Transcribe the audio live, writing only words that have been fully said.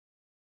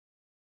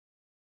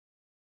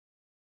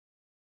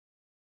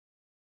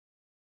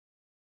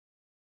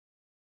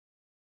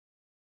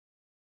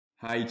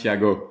Hi,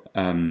 Thiago.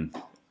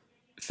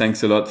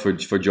 Thanks a lot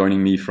for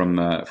joining me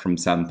from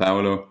Sao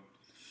Paulo.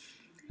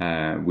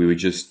 We were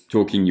just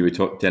talking. You were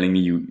telling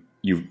me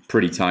you're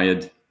pretty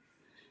tired.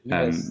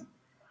 Yes. Um,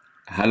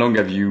 how long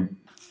have you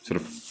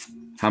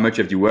how much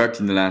have you worked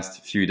in the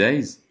last few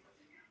days?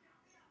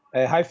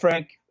 Hi,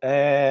 Frank.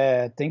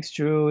 Thanks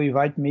to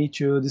invite me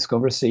to this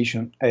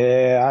conversation.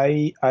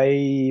 I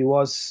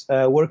was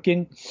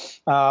working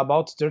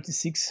about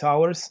 36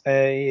 hours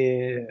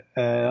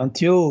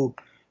until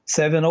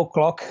 7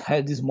 o'clock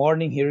this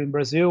morning here in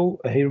Brazil.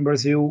 Here in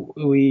Brazil,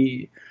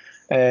 we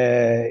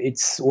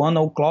it's 1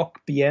 o'clock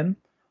p.m.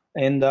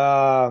 and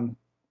I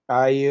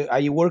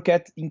work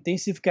at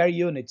intensive care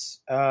units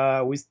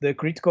with the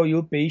critical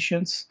ill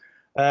patients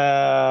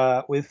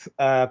with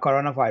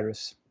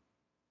coronavirus.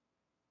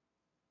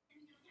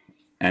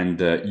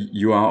 And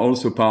you are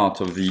also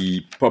part of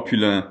the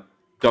popular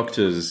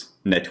doctors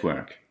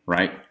network,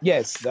 right?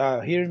 Yes,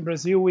 here in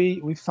Brazil,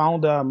 we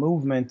found a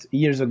movement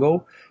years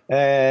ago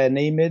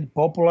named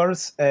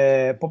Populars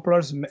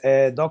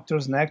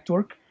Doctors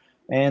Network,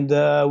 and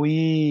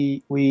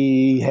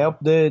we help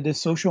the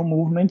social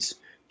movements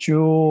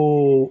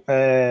to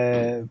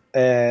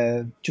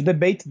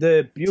debate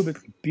the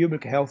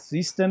public health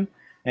system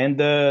and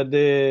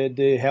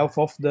the health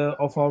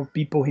of our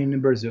people here in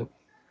Brazil.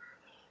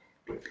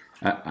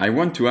 I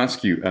want to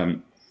ask you.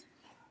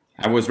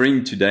 I was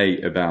reading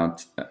today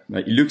about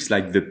it looks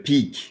like the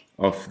peak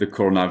of the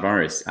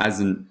coronavirus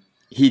hasn't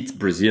hit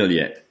Brazil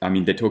yet. I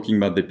mean, they're talking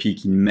about the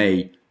peak in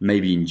May,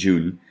 maybe in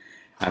June.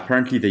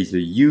 Apparently, there's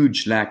a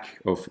huge lack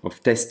of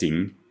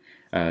testing.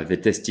 They're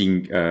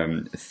testing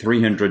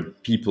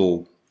 300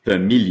 people per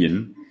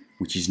million,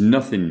 which is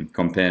nothing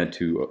compared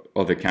to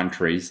other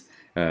countries.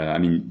 I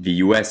mean, the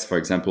US, for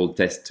example,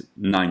 tests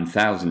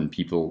 9,000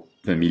 people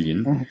per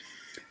million.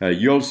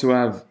 You also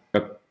have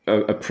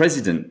a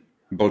president,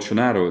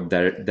 Bolsonaro,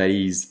 that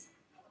is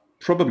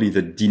probably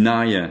the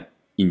denier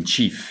in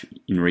chief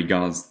in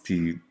regards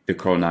to the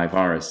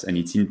coronavirus and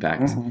its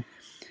impact.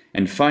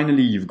 And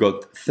finally, you've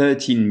got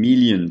 13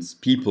 million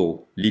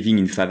people living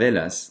in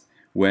favelas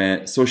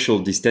where social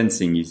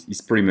distancing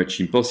is pretty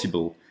much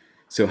impossible.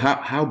 So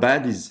how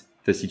bad is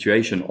the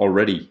situation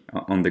already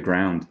on the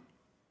ground?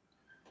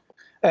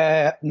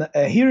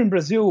 Here in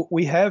Brazil,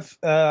 we have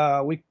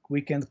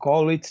we can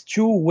call it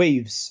two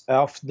waves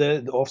of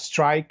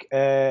strike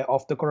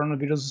of the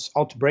coronavirus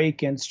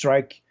outbreak and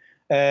strike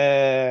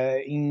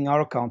in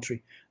our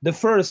country. The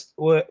first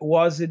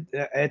was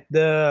at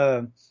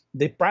the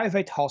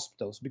private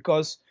hospitals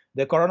because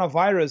the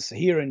coronavirus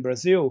here in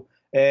Brazil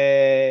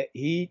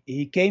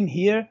he came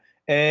here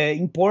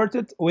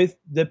imported with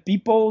the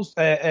people's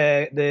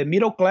the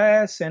middle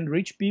class and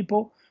rich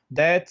people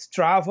that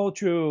travel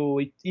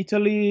to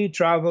Italy,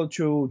 travel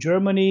to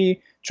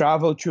Germany,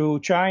 travel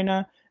to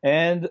China,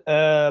 and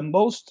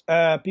most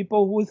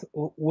people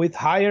with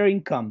higher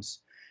incomes.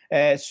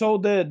 So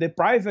the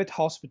private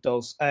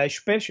hospitals,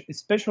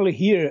 especially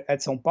here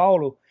at Sao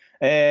Paulo,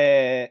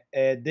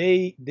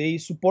 they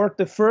support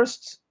the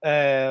first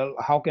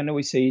how can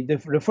we say the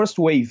first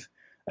wave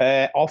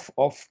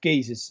of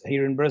cases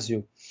here in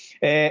Brazil,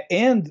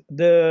 and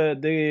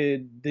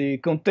the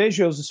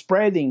contagious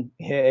spreading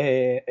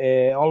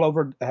all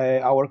over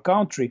our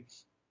country.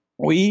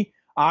 We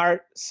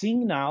are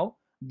seeing now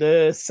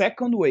the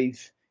second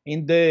wave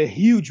in a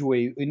huge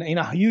wave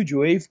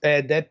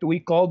that we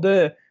call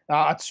the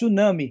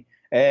tsunami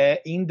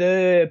in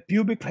the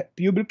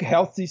public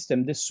health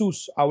system, the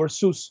SUS, our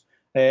SUS.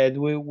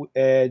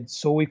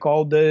 So we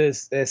call the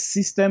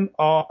Sistema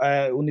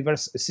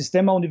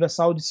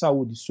Universal de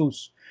Saúde,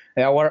 SUS,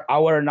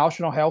 our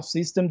national health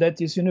system that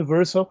is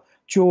universal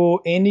to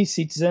any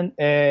citizen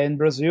in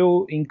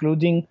Brazil,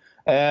 including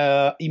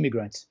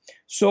immigrants.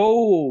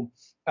 So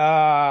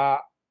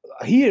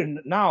here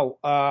now,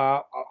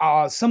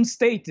 some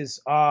states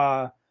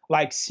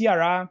like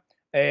Ceará,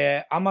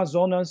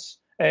 Amazonas,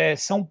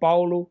 São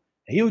Paulo,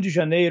 Rio de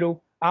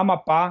Janeiro,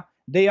 Amapá,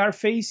 they are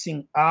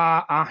facing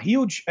a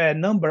huge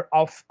number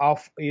of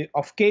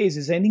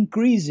cases and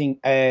increasing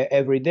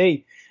every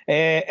day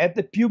at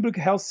the public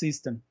health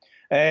system.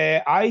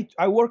 I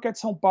work at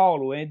São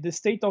Paulo, and the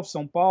state of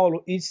São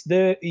Paulo is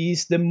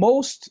the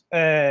most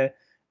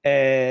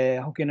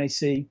how can I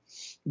say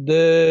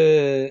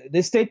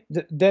the state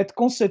that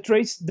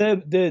concentrates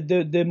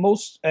the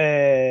most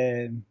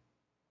the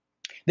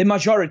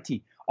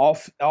majority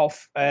of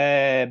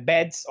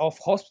beds of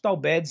hospital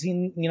beds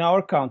in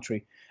our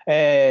country.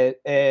 Same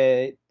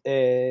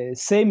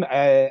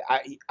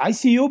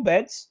ICU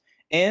beds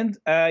and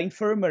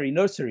infirmary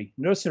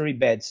nursery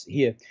beds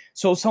here.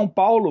 So São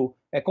Paulo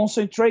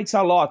concentrates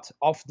a lot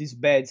of these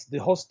beds, the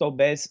hospital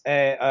beds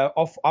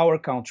of our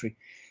country.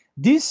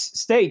 These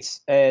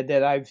states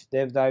that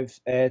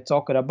I've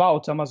talked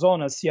about,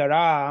 Amazonas,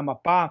 Ceará,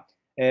 Amapá,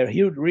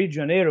 Rio de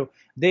Janeiro,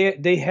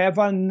 they have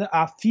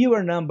a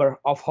fewer number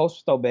of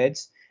hospital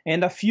beds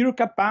and a fewer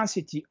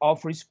capacity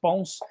of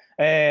response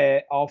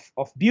of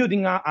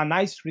building a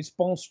nice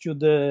response to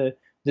the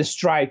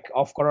strike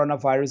of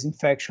coronavirus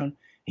infection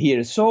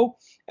here. So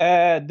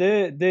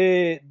the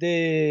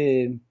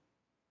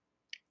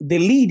the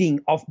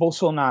leading of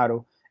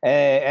Bolsonaro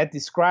at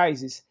this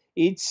crisis,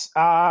 it's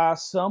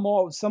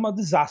some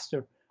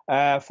disaster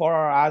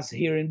for us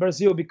here in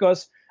Brazil,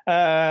 because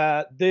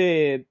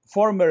the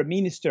former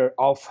Minister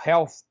of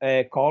Health,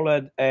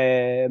 called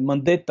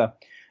Mandetta,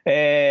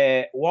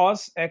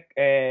 was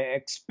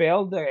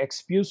expelled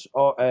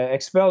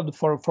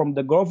from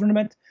the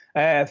government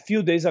a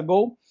few days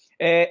ago,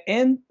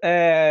 and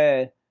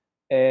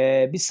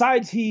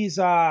besides, he's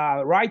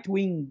a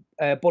right-wing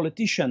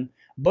politician,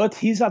 but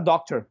he's a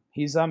doctor.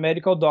 He's a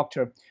medical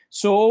doctor.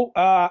 So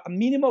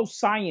minimal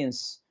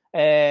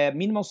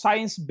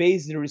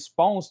science-based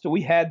response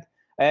we had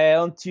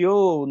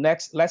until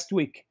last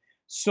week.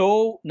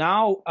 So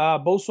now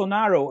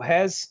Bolsonaro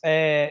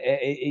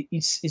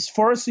is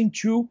forcing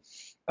to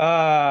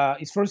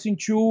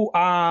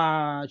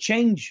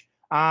change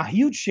a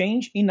huge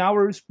change in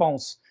our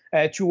response.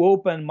 To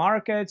open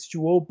markets,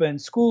 to open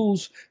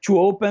schools, to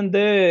open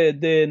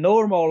the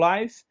normal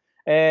life.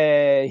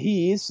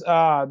 He is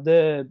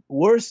the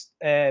worst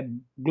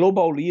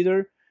global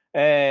leader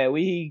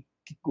we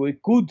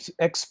could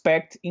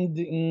expect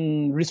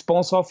in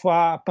response of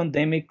a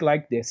pandemic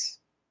like this.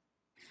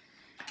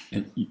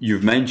 And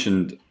you've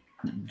mentioned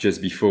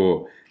just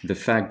before the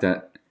fact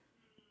that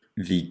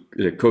the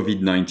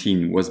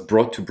COVID-19 was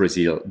brought to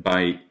Brazil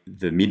by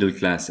the middle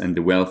class and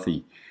the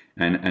wealthy.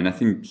 And I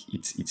think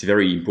it's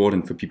very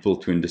important for people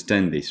to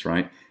understand this,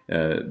 right?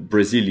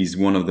 Brazil is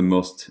one of the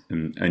most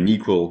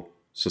unequal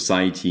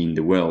society in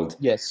the world.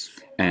 Yes.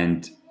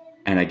 And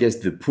I guess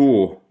the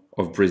poor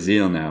of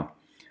Brazil now,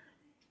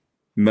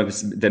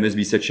 there must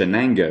be such an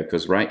anger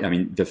because, right, I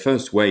mean, the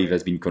first wave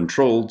has been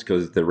controlled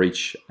because the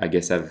rich, I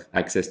guess, have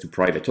access to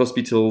private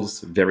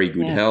hospitals, very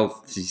good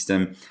health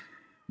system.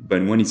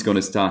 But when it's going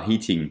to start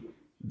hitting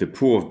the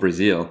poor of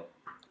Brazil,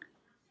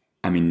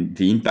 I mean,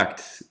 the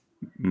impact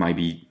might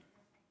be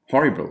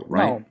horrible,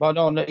 right?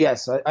 No, but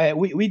yes,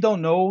 we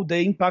don't know the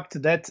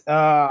impact that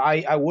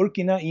I work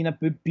in a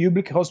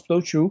public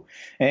hospital too,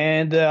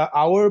 and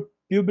our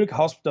public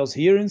hospitals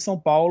here in Sao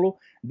Paulo,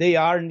 they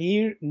are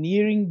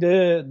nearing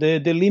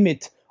the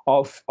limit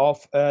of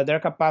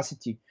their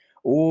capacity.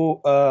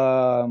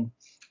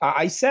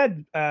 I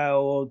said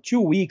 2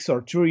 weeks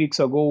or 3 weeks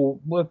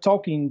ago, we're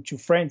talking to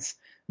friends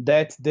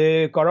that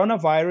the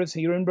coronavirus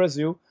here in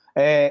Brazil,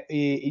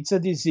 it's a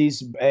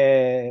disease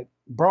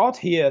brought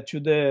here to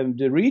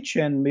the rich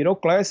and middle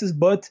classes,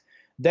 but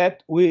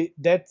that will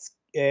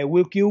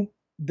kill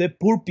the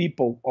poor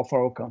people of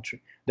our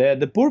country.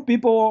 The poor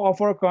people of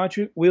our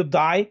country will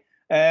die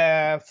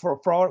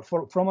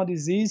from a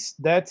disease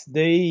that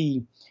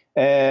they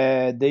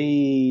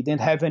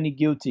didn't have any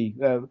guilty.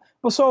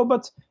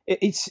 But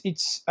it's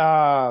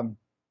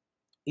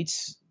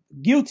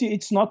guilty.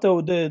 It's not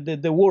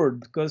the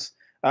word, because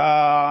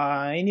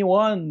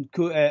anyone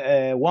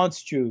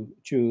wants to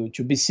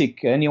be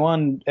sick.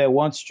 Anyone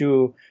wants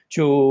to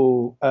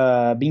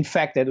be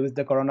infected with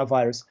the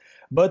coronavirus.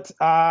 But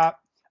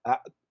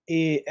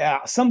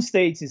some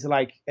states,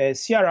 like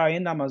Ceará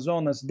and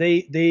Amazonas,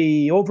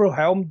 they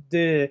overwhelmed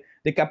the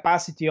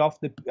capacity of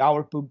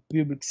our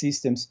public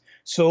systems.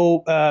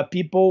 So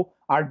people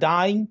are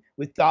dying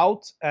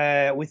without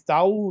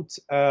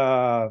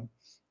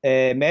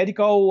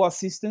medical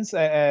assistance.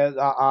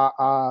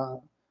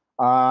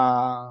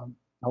 How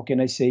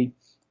can I say?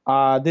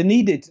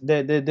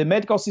 The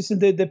medical system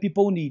that the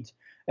people need.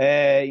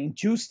 In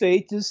 2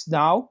 states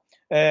now,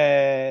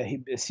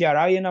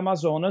 Ceará and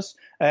Amazonas,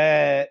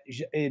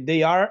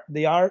 they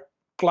are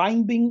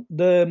climbing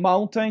the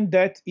mountain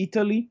that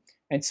Italy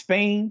and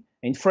Spain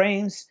and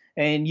France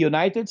and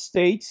United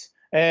States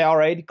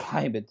already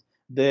climbed.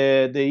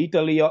 The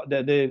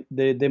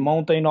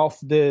mountain of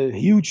the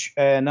huge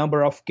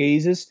number of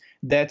cases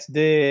that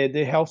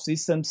the health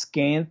systems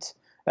can't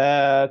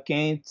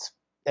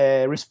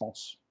respond.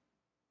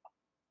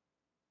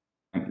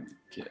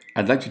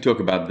 I'd like to talk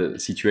about the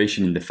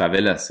situation in the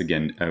favelas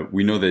again.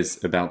 We know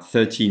there's about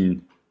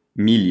 13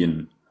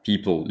 million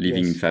people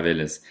living in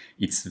favelas.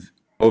 It's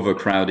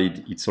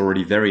overcrowded. It's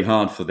already very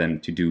hard for them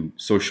to do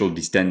social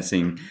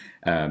distancing,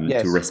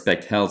 to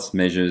respect health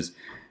measures.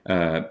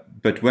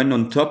 But when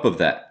on top of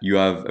that, you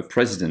have a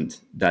president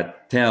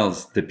that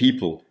tells the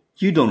people,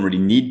 you don't really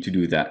need to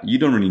do that. You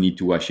don't really need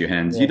to wash your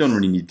hands. You don't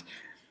really need...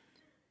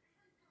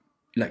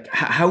 Like,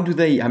 how do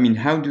they,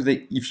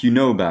 if you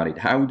know about it,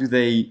 how do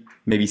they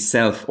maybe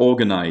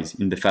self-organize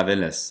in the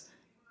favelas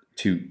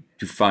to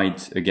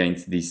fight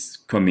against this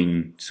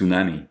coming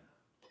tsunami?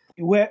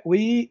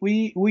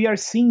 We are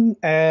seeing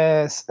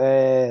as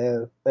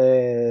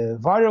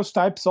various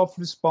types of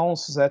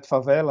responses at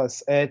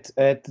favelas, at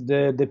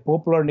the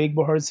popular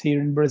neighborhoods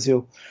here in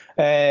Brazil.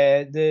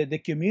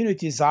 The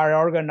communities are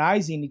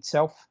organizing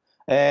itself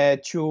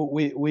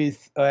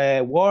with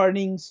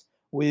warnings,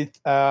 with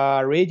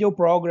radio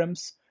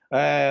programs,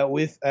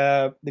 with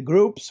the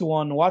groups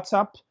on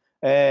WhatsApp,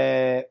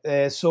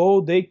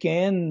 so they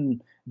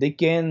can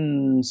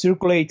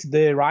circulate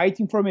the right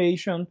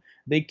information.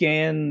 They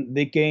can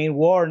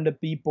warn the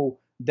people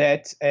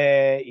that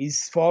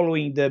is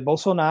following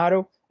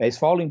Bolsonaro.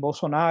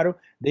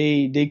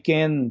 They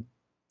can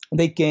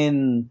they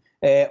can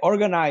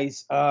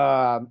organize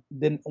a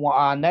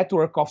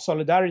network of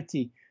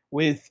solidarity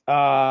with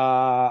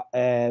food,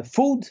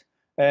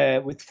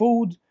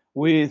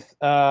 with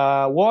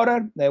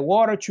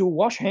water to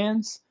wash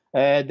hands.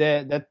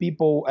 That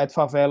people at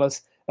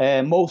favelas,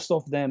 most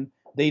of them,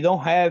 they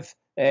don't have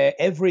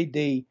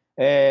everyday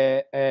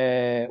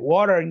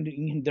water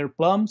in their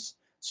plums.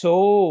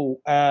 So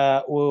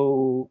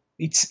well,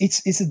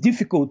 it's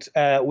difficult.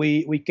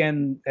 We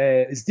can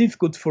it's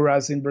difficult for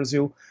us in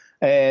Brazil,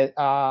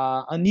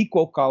 an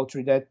equal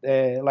culture that,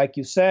 like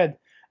you said,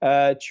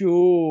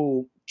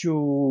 to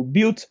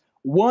build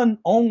one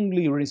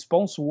only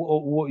response,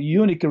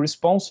 unique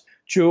response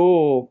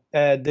to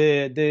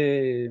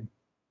the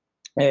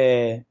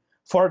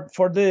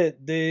for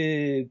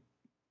the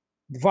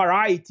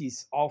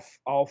varieties of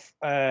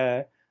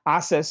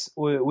access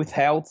with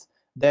health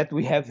that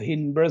we have here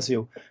in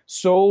Brazil.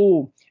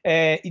 So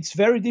it's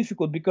very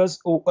difficult because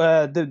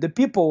the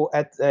people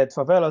at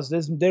favelas,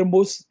 they're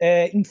most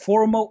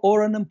informal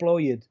or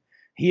unemployed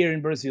here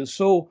in Brazil.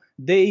 So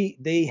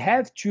they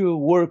have to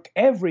work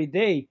every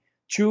day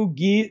to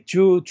give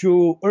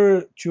to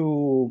earn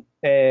to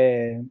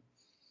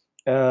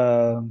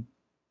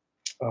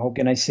how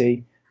can I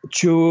say,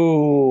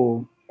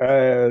 to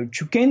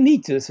can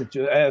eat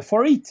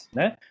for it.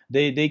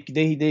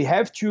 They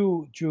have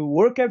to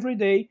work every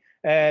day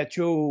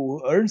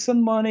to earn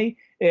some money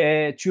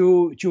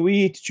to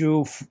eat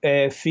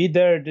feed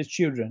the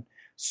children.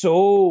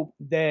 So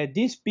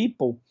these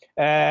people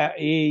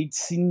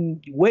it's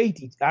in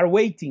are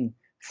waiting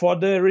for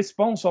the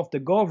response of the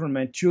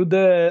government to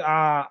the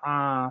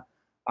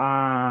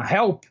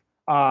help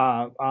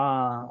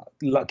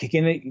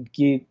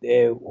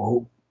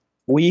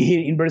we here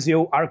in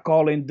Brazil are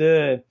calling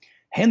the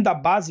renda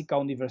básica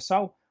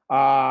universal,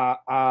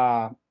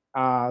 a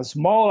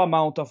small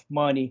amount of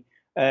money,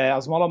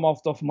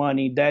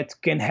 that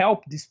can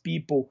help these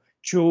people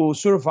to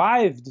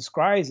survive this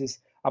crisis.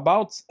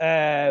 About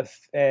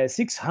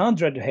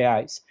 600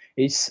 reais.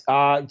 It's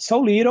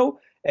so little.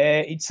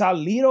 It's a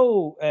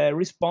little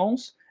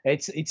response.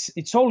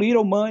 It's so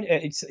little money.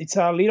 It's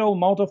a little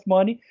amount of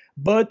money.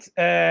 But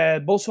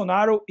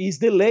Bolsonaro is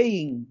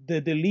delaying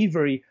the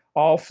delivery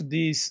of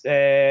this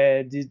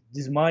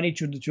money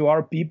to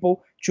our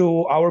people,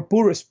 to our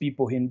poorest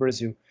people here in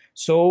Brazil.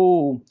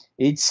 So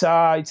it's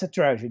a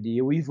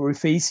tragedy. We're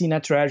facing a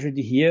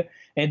tragedy here,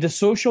 and the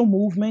social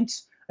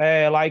movements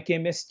like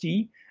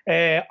MST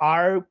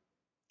are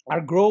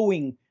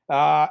growing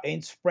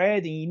and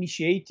spreading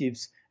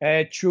initiatives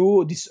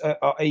to this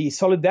a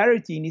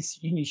solidarity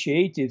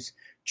initiatives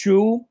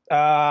to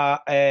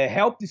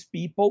help these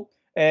people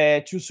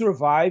to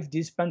survive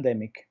this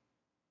pandemic.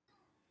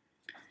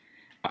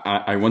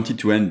 I wanted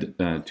to end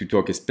to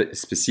talk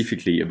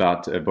specifically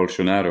about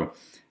Bolsonaro.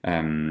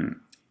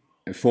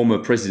 Former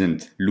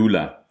President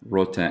Lula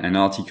wrote an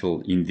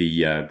article in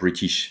the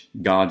British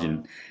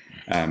Guardian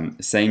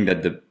saying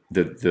that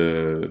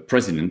the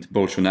president,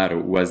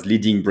 Bolsonaro, was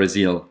leading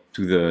Brazil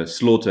to the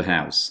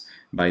slaughterhouse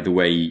by the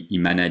way he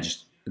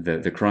managed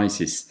the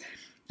crisis.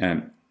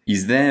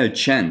 Is there a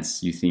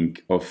chance, you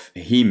think, of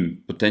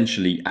him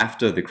potentially,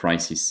 after the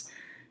crisis,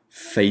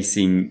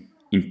 facing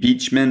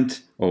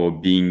impeachment or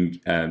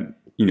being,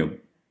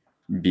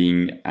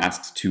 being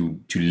asked to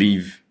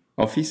leave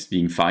office,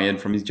 being fired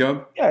from his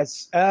job?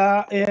 Yes,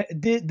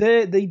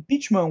 the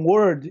impeachment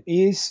word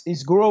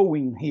is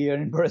growing here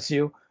in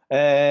Brazil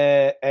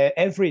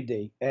every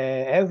day.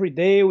 Every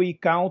day we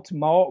count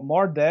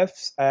more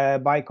deaths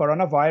by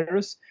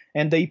coronavirus,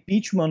 and the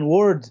impeachment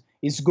word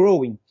is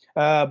growing.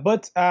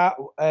 But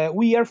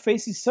we are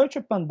facing such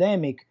a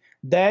pandemic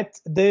that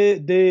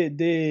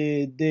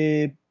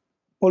the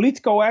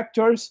political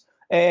actors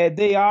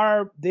they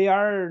are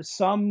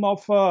some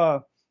of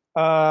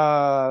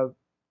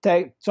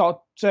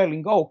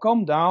telling, oh,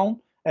 calm down,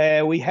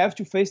 we have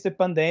to face the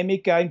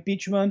pandemic.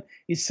 Impeachment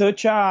is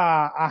such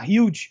a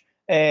huge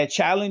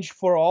challenge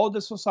for all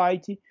the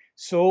society.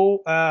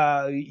 So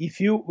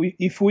if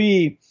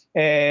we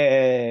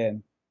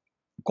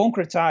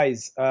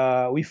concretize,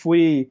 if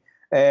we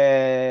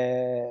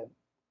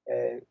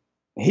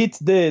hit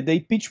the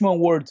impeachment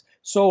word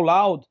so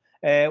loud,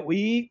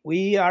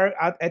 we are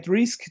at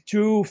risk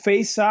to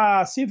face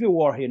a civil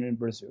war here in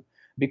Brazil,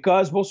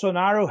 because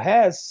Bolsonaro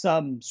has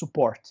some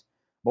support.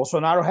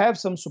 Bolsonaro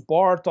has some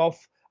support of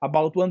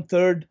about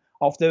 1/3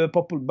 of the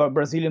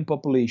Brazilian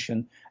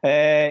population,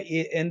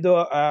 and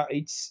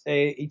it's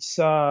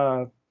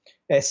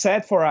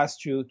sad for us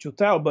to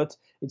tell, but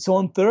it's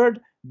 1/3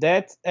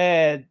 that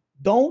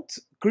don't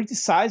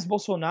criticize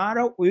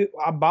Bolsonaro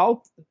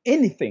about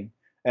anything.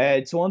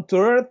 It's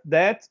 1/3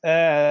 that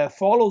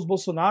follows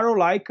Bolsonaro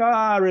like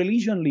a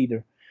religion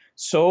leader.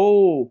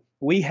 So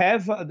we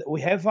have a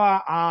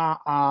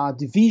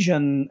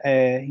division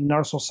in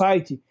our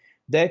society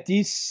that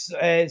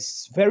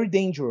is very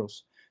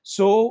dangerous.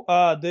 So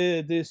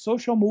the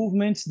social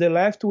movements, the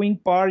left-wing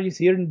parties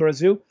here in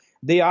Brazil,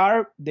 they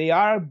are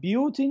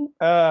building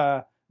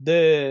the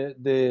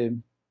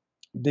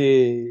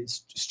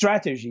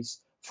strategies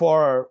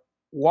for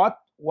what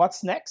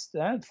what's next,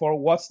 for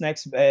what's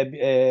next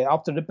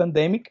after the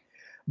pandemic.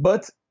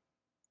 But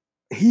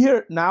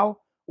here now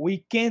we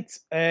can't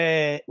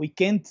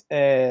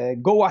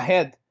go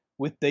ahead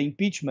with the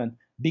impeachment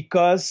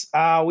because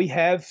we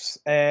have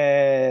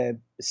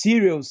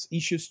serious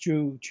issues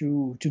to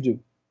do.